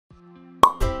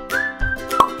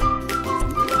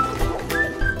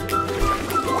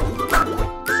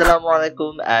আসসালামু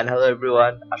আলাইকুম and hello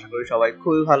everyone. আশা করি সবাই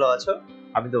খুবই ভালো আছো।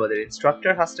 আমি তোমাদের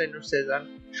ইনস্ট্রাক্টর হাসান নুরসেজান।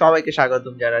 সবাইকে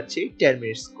স্বাগতম জানাচ্ছি 10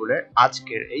 মিনিট স্কুলের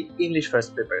আজকের এই ইংলিশ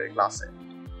ফার্স্ট পেপারের ক্লাসে।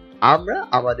 আমরা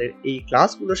আমাদের এই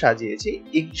ক্লাসগুলো সাজিয়েছি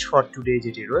ইংলিশ ফর টুডে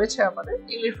যেটি রয়েছে আমাদের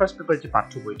ইংলিশ ফার্স্ট পেপার যে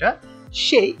পাঠ্য বইটা,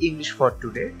 সেই ইংলিশ ফর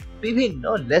টুডে বিভিন্ন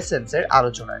লেসনস এর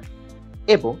আলোচনায়।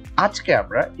 এবং আজকে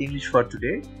আমরা ইংলিশ ফর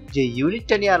টুডে যে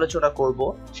ইউনিটটা নিয়ে আলোচনা করব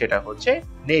সেটা হচ্ছে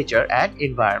নেচার অ্যান্ড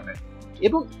এনভায়রনমেন্ট।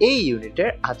 এবং এই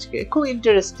ইউনিটের আজকে খুব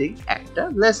ইন্টারেস্টিং একটা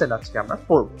লেসন আজকে আমরা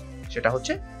পড়ব, সেটা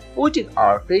হচ্ছে putting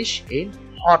hour fish in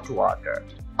hot water.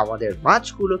 আমাদের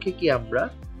মাছগুলোকে কি আমরা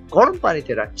গরম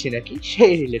পানিতে রাখছি নাকি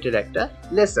সেই রিলেটেড একটা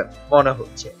লেসন মনে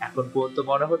হচ্ছে, এখন পর্যন্ত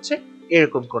মনে হচ্ছে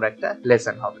এরকম কোন একটা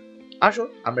লেসন হবে। আসো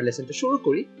আমরা লেসনটা শুরু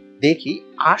করি, দেখি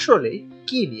আসলে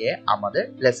কি নিয়ে আমাদের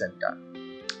লেসনটা।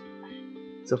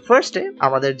 সো ফার্স্টে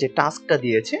আমাদের যে টাস্কটা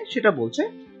দিয়েছে সেটা বলছে,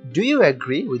 Do you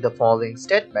agree with the following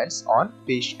statements on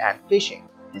fish and fishing?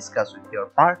 Discuss with your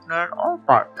partner or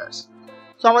partners.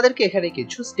 So আমাদেরকে এখানে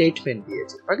কিছু স্টেটমেন্ট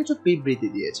দিয়েছে বা কিছু বিবৃতি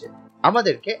দিয়েছে,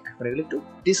 আমাদেরকে এখন এগুলো একটু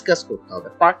ডিসকাস করতে হবে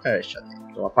পার্টনারের সাথে।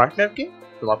 তোমার পার্টনারকে,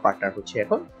 তোমার পার্টনার হচ্ছে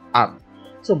এখন আমি।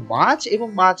 সো মাছ এবং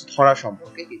মাছ ধরা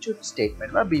সম্পর্কে কিছু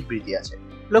স্টেটমেন্ট বা বিবৃতি আছে,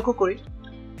 লক্ষ্য করি।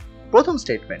 প্রথম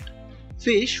statement,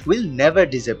 fish will never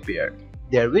disappear.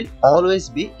 There will always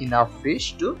be enough fish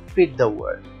to feed the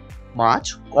world. মাছ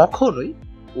কখনোই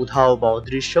উধাও বা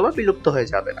অদৃশ্য বা বিলুপ্ত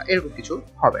হয়ে যাবে না, এরকম কিছু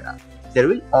হবে না। There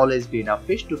will always be enough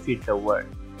fish to feed the world.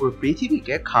 পুরো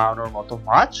পৃথিবীকে খাওয়ানোর মতো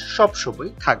মাছ সবসময়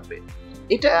থাকবে।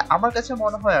 এটা আমার কাছে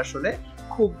মনে হয় আসলে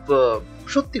খুব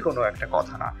সত্যি কোনো একটা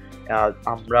কথা না।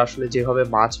 আমরা আসলে যেভাবে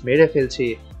মাছ মেরে ফেলছি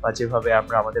বা যেভাবে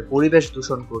আমরা আমাদের পরিবেশ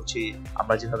দূষণ করছি,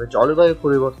 আমরা যেভাবে জলবায়ু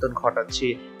পরিবর্তন ঘটাচ্ছি,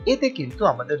 এতে কিন্তু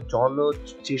আমাদের জলজ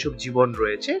যেসব জীবন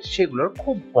রয়েছে সেগুলোর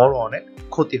খুব বড় অনেক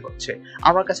ক্ষতি হচ্ছে।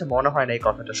 আমার কাছে মনে হয় না এই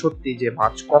কথাটা সত্যি যে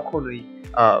মাছ কখনোই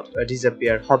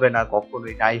ডিসঅ্যাপিয়ার হবে না,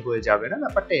 কখনোই নাই হয়ে যাবে না,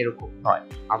 ব্যাপারটা এরকম নয়।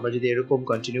 আমরা যদি এরকম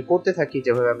কন্টিনিউ করতে থাকি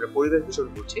যেভাবে আমরা পরিবেশ দূষণ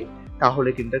করছি, তাহলে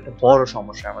কিন্তু একটা বড়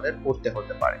সমস্যা আমাদের পড়তে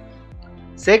হতে পারে।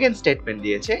 সেকেন্ড স্টেটমেন্ট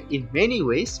দিয়েছে, in many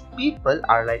ways people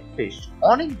R like fish.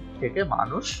 অনেক থেকে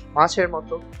মানুষ মাছের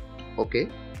মতো। ওকে,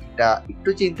 এটা একটু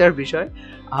চিন্তার বিষয়।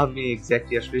 আমি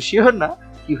এক্স্যাক্টলি আসলে শিওর না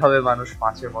কিভাবে মানুষ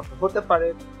মাছের মতো হতে পারে।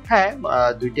 হ্যাঁ,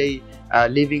 দুইটাই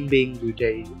লিভিং বিং,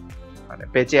 দুইটাই মানে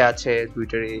বেঁচে আছে,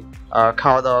 দুইটারই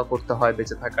খাওয়া দাওয়া করতে হয়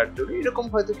বেঁচে থাকার জন্য। এরকম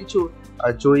হয়তো কিছু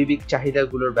জৈবিক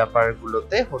চাহিদাগুলোর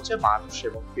ব্যাপারগুলোতে হচ্ছে মানুষ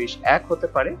এবং ফিশ এক হতে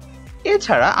পারে।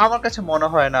 এছাড়া আমার কাছে মনে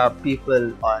হয় না people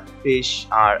and fish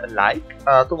R like.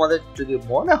 তোমাদের যদি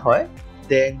মনে হয়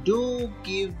দেন ডু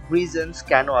গিভ রিজনস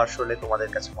কেন আসলে তোমাদের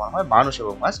কাছে মনে হয় মানুষ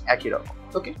এবং মাছ একই রকম।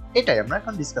 ওকে, এটাই আমরা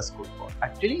এখন ডিসকাস করবো।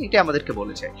 অ্যাকচুয়ালি এটা আমাদেরকে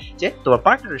বলেছে যে তোমার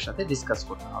পার্টনারের সাথে ডিসকাস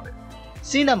করতে হবে।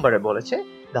 সি নাম্বারে বলেছে,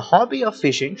 the hobby of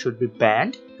fishing should be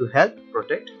band to help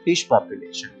protect fish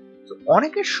population. তো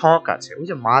অনেকের শখ আছে, ওই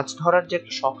যে মাছ ধরার যে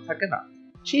একটা শখ থাকে না,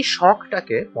 সেই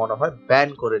শখটাকে মনে হয় ব্যান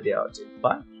করে দেওয়া উচিত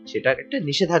বা সেটা একটা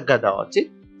নিষেধাজ্ঞা দেওয়া উচিত,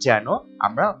 যেন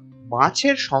আমরা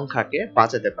মাছের সংখ্যাকে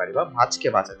বাঁচাতে পারি বা মাছকে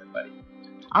বাঁচাতে পারি।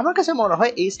 আমার কাছে মনে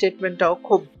হয় এই স্টেটমেন্টটাও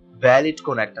খুব ভ্যালিড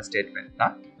কোন একটা স্টেটমেন্ট না,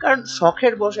 কারণ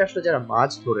শখের বসে আসলে যারা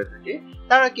মাছ ধরে থাকে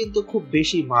তারা কিন্তু খুব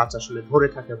বেশি মাছ আসলে ধরে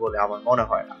থাকে বলে আমার মনে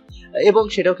হয় না। এবং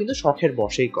সেটাও কিন্তু শখের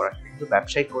বসেই করা, কিন্তু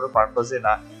ব্যবসায়িক কোনো পারপাসে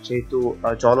না, সেহেতু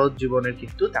জলজ জীবনের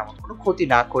কিন্তু তেমন কোনো ক্ষতি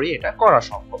না করে এটা করা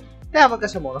সম্ভব। তাই আমার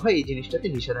কাছে মনে হয় এই জিনিসটাতে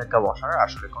নিষেধাজ্ঞা বসানোর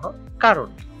আসলে কোনো কারণ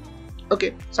নেই। ওকে,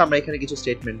 সো আমরা এখানে কিছু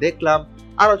স্টেটমেন্ট দেখলাম,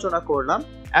 আলোচনা করলাম।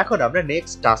 এখন আমরা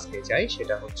নেক্সট টাস্কে যাই,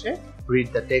 সেটা হচ্ছে read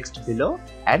the text below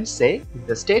and say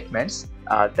the statements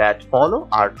that follow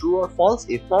are true or false.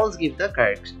 If false, give the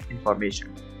correct information.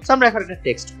 So আমরা এখন একটা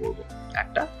টেক্সট পড়ব,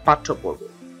 একটা পাঠ্য পড়ব।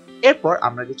 এরপর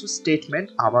আমরা কিছু স্টেটমেন্ট,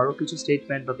 আবারও কিছু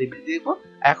স্টেটমেন্ট বা বিবৃতি দেব।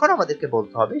 এখন আমাদেরকে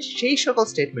বলতে হবে সেই সকল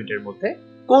স্টেটমেন্টের মধ্যে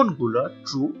কোনগুলো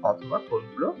ট্রু অথবা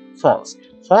কোনগুলো ফলস।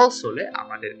 ফলস হলে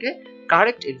আমাদেরকে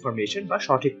কারেক্ট ইনফরমেশন বা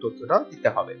সঠিক তথ্যটাও দিতে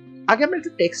হবে। আগে আমরা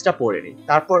একটু টেক্সটটা পড়ে নিই,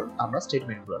 তারপর আমরা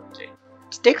স্টেটমেন্টগুলো যাই।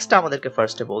 টেক্সটটা আমাদেরকে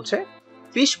ফার্স্টে বলছে,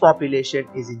 fish population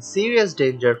is in serious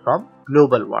danger from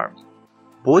global warming.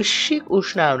 বৈশ্বিক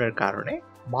উষ্ণায়নের কারণে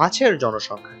মাছের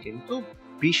জনসংখ্যা কিন্তু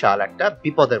বিশাল একটা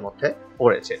বিপদের মধ্যে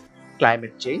পড়েছে।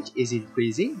 Climate change is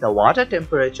increasing the water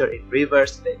temperature in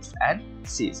reverse, lakes and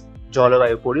সিজ।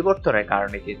 জলবায়ু পরিবর্তনের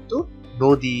কারণে কিন্তু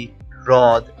নদী,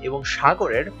 হ্রদ এবং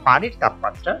সাগরের পানির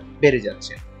তাপমাত্রা বেড়ে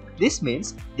যাচ্ছে। This means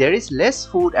there is less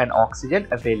food and oxygen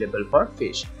available for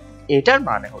fish. এটার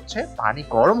মানে হচ্ছে পানি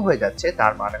গরম হয়ে যাচ্ছে,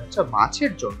 তার মানে হচ্ছে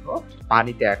মাছের জন্য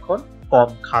পানিতে এখন কম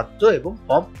খাদ্য এবং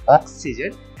কম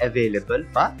অক্সিজেন অ্যাভেলেবল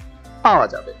বা পাওয়া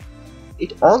যাবে।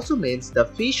 It also means the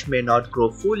fish may not grow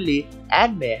fully and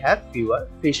may have fewer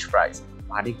fish fries.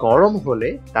 পানি গরম হলে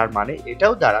তার মানে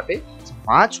এটাও দাঁড়াবে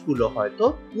মাছগুলো হয়তো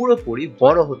পুরোপুরি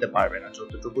বড় হতে পারবে না,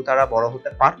 যতটুকু তারা বড় হতে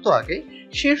পারতো আগে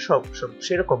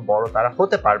সেরকম বড় তারা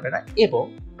হতে পারবে না, এবং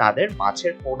তাদের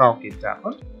মাছের পোনাও কিন্তু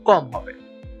এখন কম হবে।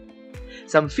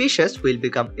 Some fishes will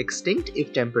become extinct if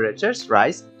temperatures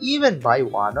rise even by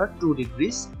 1 or 2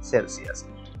 degrees Celsius.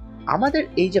 আমাদের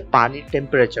এই যে পানির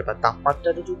টেম্পারেচার বা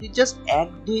তাপমাত্রাটা যদি জাস্ট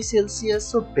 1-2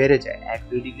 সেলসিয়াসও বেড়ে যায়,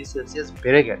 1-2 ডিগ্রি সেলসিয়াস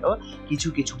বেড়ে গেল, কিছু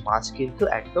কিছু মাছ কিন্তু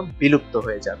একদম বিলুপ্ত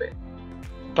হয়ে যাবে।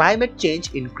 Climate change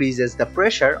increases the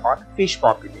pressure on fish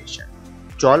population.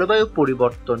 জলবায়ু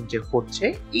পরিবর্তন যে হচ্ছে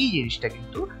এই জিনিসটা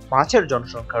কিন্তু মাছের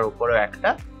জনসংখ্যার উপরে একটা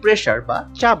প্রেসার বা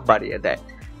চাপ বাড়িয়ে দেয়।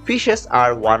 Fishes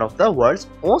are one of the world's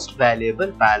most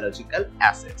valuable biological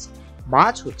assets.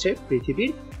 মাছ হচ্ছে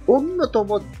পৃথিবীর অন্যতম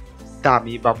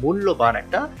দামি বা মূল্যবান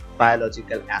একটা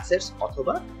বায়োলজিক্যাল অ্যাসেটস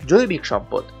অথবা জৈবিক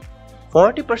সম্পদ।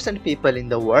 40% people in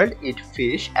the world eat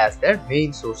fish as their main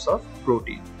source of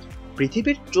protein.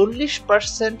 পৃথিবীর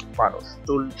 40% মানুষ,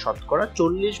 শতকরা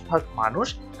 40% মানুষ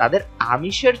তাদের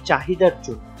আমিষের চাহিদার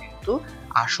জন্য কিন্তু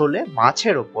আসলে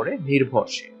মাছের উপরে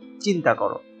নির্ভরশীল। চিন্তা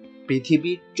করো,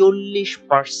 পৃথিবীর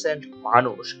 40%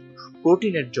 মানুষ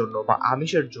প্রোটিনের জন্য বা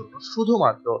আমিষের জন্য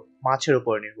শুধুমাত্র মাছের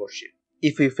উপর নির্ভরশীল।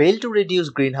 If we fail to reduce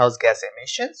greenhouse gas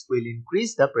emissions, we'll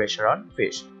increase the pressure on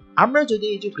fish. আমরা যদি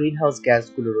এই যে গ্রিনহাউস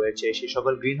গ্যাসগুলো রয়েছে সেই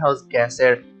সকল গ্রিনহাউস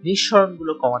গ্যাসের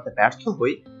নিঃসরণগুলো কমাতে ব্যর্থ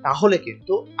হই, তাহলে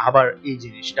কিন্তু আবার এই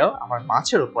জিনিসটাও আমার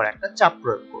মাছের উপর একটা চাপ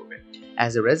প্রয়োগ করবে।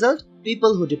 As a result,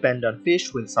 people who depend on fish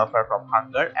will suffer from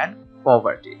hunger and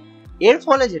poverty. এর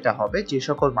ফলে যেটা হবে, যে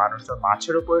সকল মানুষজন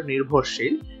মাছের উপর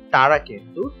নির্ভরশীল তারা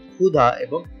কিন্তু ক্ষুধা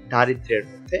এবং দারিদ্র্যের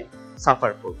মধ্যে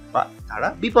সাফার করবে বা তারা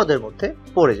বিপদের মধ্যে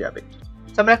পড়ে যাবে।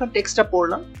 আমরা এখন টেক্সটটা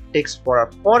পড়লাম, টেক্সট পড়ার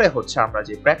পরে হচ্ছে আমরা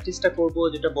যে প্র্যাকটিসটা করব,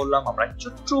 যেটা বললাম আমরা কিছু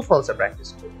ট্রু ফলসে প্র্যাকটিস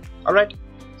করব। অলরাইট,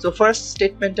 সো ফার্স্ট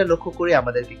স্টেটমেন্টটা লক্ষ্য করি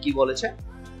আমাদেরকে কি বলেছে।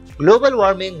 Global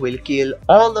warming will kill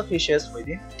all the fishes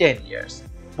within 10 years.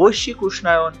 বৈশ্বিক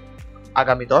উষ্ণায়ন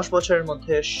আগামী 10 বছরের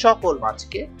মধ্যে সকল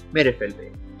মাছকে মেরে ফেলবে।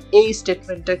 এই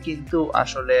স্টেটমেন্টটা কিন্তু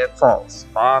আসলে ফলস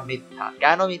বা মিথ্যা।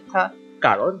 কেন মিথ্যা?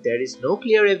 কারণ there is no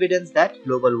clear evidence that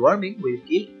global warming will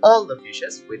kill all the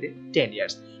fishes within 10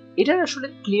 years. এটার আসলে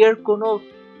ক্লিয়ার কোনো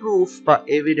প্রুফ বা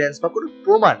এভিডেন্স বা কোনো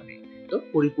প্রমাণ নেই, তো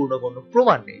পরিপূর্ণ কোনো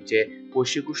প্রমাণ নেই যে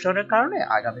বৈশ্বিক উষ্ণায়নের কারণে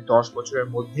আগামী 10 বছরের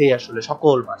মধ্যেই আসলে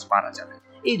সকল মাছ মারা যাবে।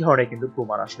 এই ধরনের কিন্তু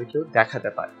প্রমাণ আসলে কেউ দেখাতে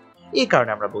পারে। এই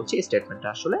কারণে আমরা বলছি এই স্টেটমেন্টটা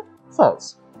আসলে ফলস।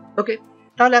 ওকে,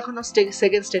 তাহলে এখন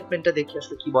সেকেন্ড স্টেটমেন্টটা দেখি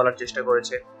আসলে কি বলার চেষ্টা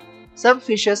করেছে। Some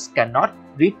fishes cannot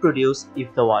reproduce if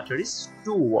the water is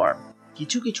too warm.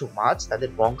 কিছু কিছু মাছ তাদের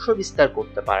বংশ বিস্তার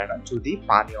করতে পারে না যদি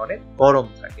পানি অনেক গরম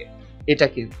থাকে। এটা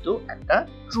কিন্তু একটা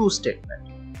ট্রু স্টেটমেন্ট,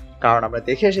 কারণ আমরা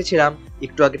দেখে এসেছিলাম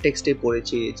একটু আগে টেক্সটে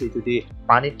পড়েছি যে যদি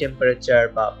পানির টেম্পারেচার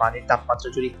বা পানির তাপমাত্রা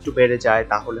যদি একটু বেড়ে যায়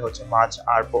তাহলে হচ্ছে মাছ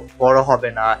আর বড় হবে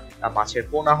না, মাছের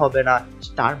পোনা হবে না,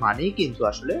 তার মানেই কিন্তু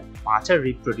আসলে মাছ আর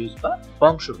রিপ্রোডিউস বা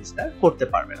বংশ বিস্তার করতে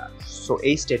পারবে না। সো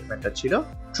এই স্টেটমেন্টটা ছিল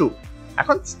ট্রু।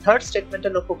 এখন থার্ড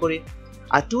স্টেটমেন্টটা লক্ষ্য করি।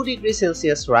 A 2 degree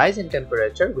Celsius rise in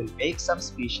temperature will make some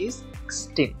species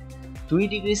extinct. 2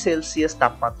 degree Celsius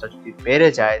তাপমাত্রা যদি বেড়ে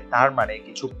যায় তার মানে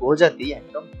কিছু প্রজাতি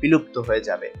একদম বিলুপ্ত হয়ে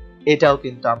যাবে। এটাও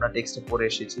কিন্তু আমরা টেক্সটে পড়ে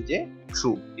এসেছি যে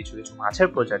ট্রু, কিছু কিছু মাছের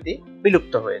প্রজাতি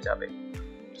বিলুপ্ত হয়ে যাবে।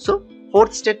 সো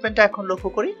ফোর্থ স্টেটমেন্টটা এখন লক্ষ্য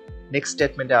করি। নেক্সট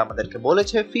স্টেটমেন্টে আমাদেরকে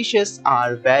বলেছে ফিশেস আর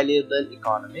ভ্যালুয়েবল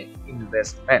ইকোনমিক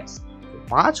ইনভেস্টমেন্টস।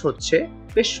 মাছ হচ্ছে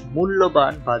বেশ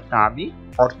মূল্যবান বা দামি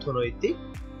অর্থনৈতিক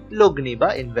লগ্নি বা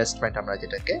ইনভেস্টমেন্ট আমরা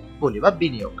যেটাকে বলি বা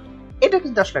বিনিয়োগ। এটা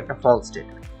কিন্তু আসলে একটা ফলস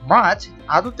স্টেটমেন্ট। মাছ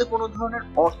আদতে কোনো ধরনের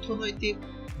অর্থনৈতিক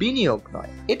বিনিয়োগ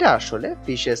নয়, এটা আসলে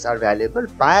ফিশেস আর ভ্যালুয়েবল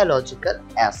বায়োলজিক্যাল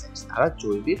অ্যাসেটস। তারা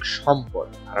জৈবিক সম্পদ,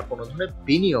 তারা কোনো ধরনের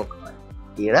বিনিয়োগ নয়,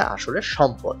 এরা আসলে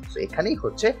সম্পদ। তো এখানেই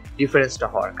হচ্ছে ডিফারেন্সটা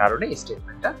হওয়ার কারণে এই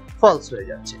স্টেটমেন্টটা ফলস হয়ে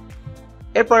যাচ্ছে।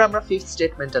 এরপর আমরা ফিফথ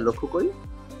স্টেটমেন্টটা লক্ষ্য করি।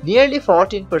 Nearly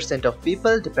 14% of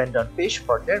people depend on fish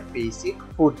for their basic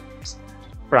food needs.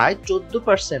 প্রায়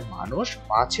 14% মানুষ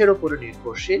মাছের উপরে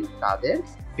নির্ভরশীল তাদের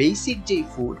বেসিক যে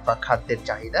ফুড বা খাদ্যের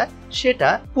চাহিদা সেটা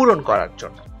পূরণ করার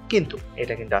জন্য। কিন্তু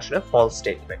এটা কিন্তু আসলে ফলস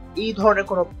স্টেটমেন্ট। এই ধরনের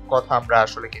কোনো কথা আমরা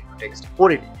আসলে কিন্তু টেক্সট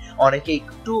পড়িনি। অনেকে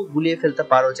একটু গুলিয়ে ফেলতে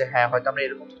পারো যে হ্যাঁ হয়তো আমরা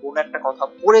এরকম কোন একটা কথা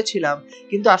পড়েছিলাম,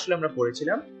 কিন্তু আসলে আমরা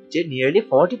পড়েছিলাম যে nearly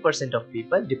 40% of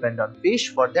people depend on fish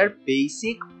for their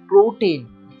basic protein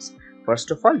needs. First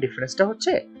of all ডিফারেন্সটা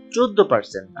হচ্ছে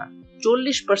 14% না,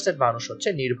 40% মানুষ হচ্ছে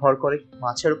নির্ভর করে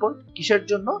মাছের উপর। কিসের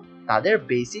জন্য? তাদের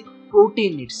বেসিক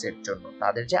প্রোটিন নিডস এর জন্য,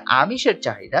 তাদের যে আমিষের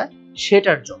চাহিদা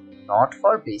সেটার জন্য, not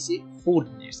for basic food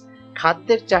needs.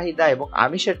 খাদ্যের চাহিদা এবং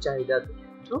আমিষের চাহিদা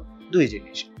কিন্তু দুই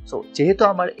জিনিস। সো যেহেতু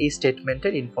আমার এই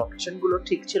স্টেটমেন্টের ইনফরমেশন গুলো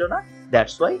ঠিক ছিল না,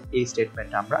 দ্যাটস ওয়াই এই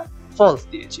স্টেটমেন্ট আমরা ফলস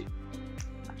দিয়েছি।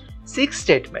 Six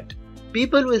statement,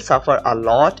 People will suffer a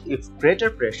lot if greater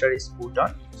pressure is put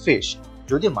on fish.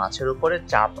 যদি মাছের উপরে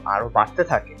চাপ আরো বাড়তে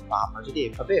থাকে বা আমরা যদি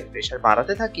এভাবে প্রেসার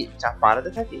বাড়াতে থাকি, চাপ বাড়াতে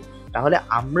থাকি, তাহলে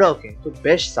আমরাও কিন্তু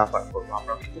বেশ সাফার করবো,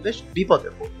 আমরাও কিন্তু বেশ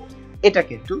বিপদে পড়বো। এটা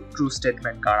কিন্তু ট্রু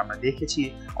স্টেটমেন্ট, কারণ আমরা দেখেছি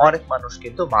অনেক মানুষ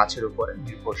কিন্তু মাছের উপরে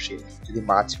নির্ভরশীল। যদি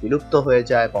মাছ বিলুপ্ত হয়ে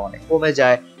যায় বা অনেক কমে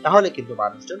যায়, তাহলে কিন্তু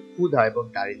মানুষজন ক্ষুধা এবং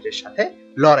দারিদ্র্যের সাথে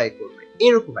লড়াই করবে,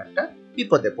 এরকম একটা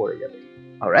বিপদে পড়ে যাবে।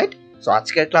 অলরাইট, সো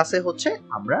আজকের ক্লাসে হচ্ছে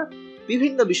আমরা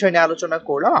বিভিন্ন বিষয় নিয়ে আলোচনা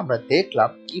করলাম। আমরা দেখলাম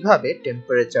কিভাবে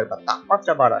টেম্পারেচার বা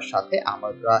তাপমাত্রা বাড়ার সাথে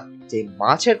আমরা যে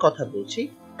মাছের কথা বলছি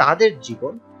তাদের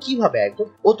জীবন কিভাবে একদম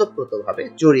ওতপ্রোতভাবে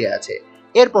জড়িয়ে আছে।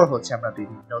 এরপর হচ্ছে আমরা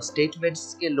বিভিন্ন স্টেটমেন্টস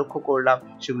কে লক্ষ্য করলাম,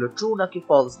 সেগুলো ট্রু নাকি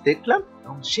ফলস দেখলাম,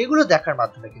 এবং সেগুলো দেখার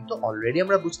মাধ্যমে কিন্তু অলরেডি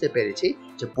আমরা বুঝতে পেরেছি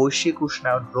যে বৈশ্বিক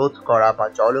উষ্ণায়ন রোধ করা বা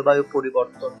জলবায়ু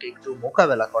পরিবর্তনকে একটু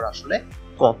মোকাবেলা করা আসলে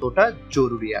কতটা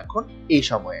জরুরি এখন এই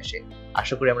সময় এসে।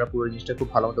 আশা করি আমরা পুরো জিনিসটা খুব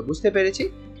ভালো মতো বুঝতে পেরেছি।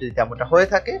 যদি তেমনটা হয়ে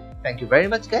থাকে, thank you very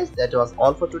much guys, that was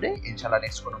all for today. ইনশাআল্লাহ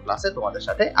নেক্সট কোনো ক্লাসে তোমাদের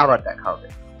সাথে আবার দেখা হবে।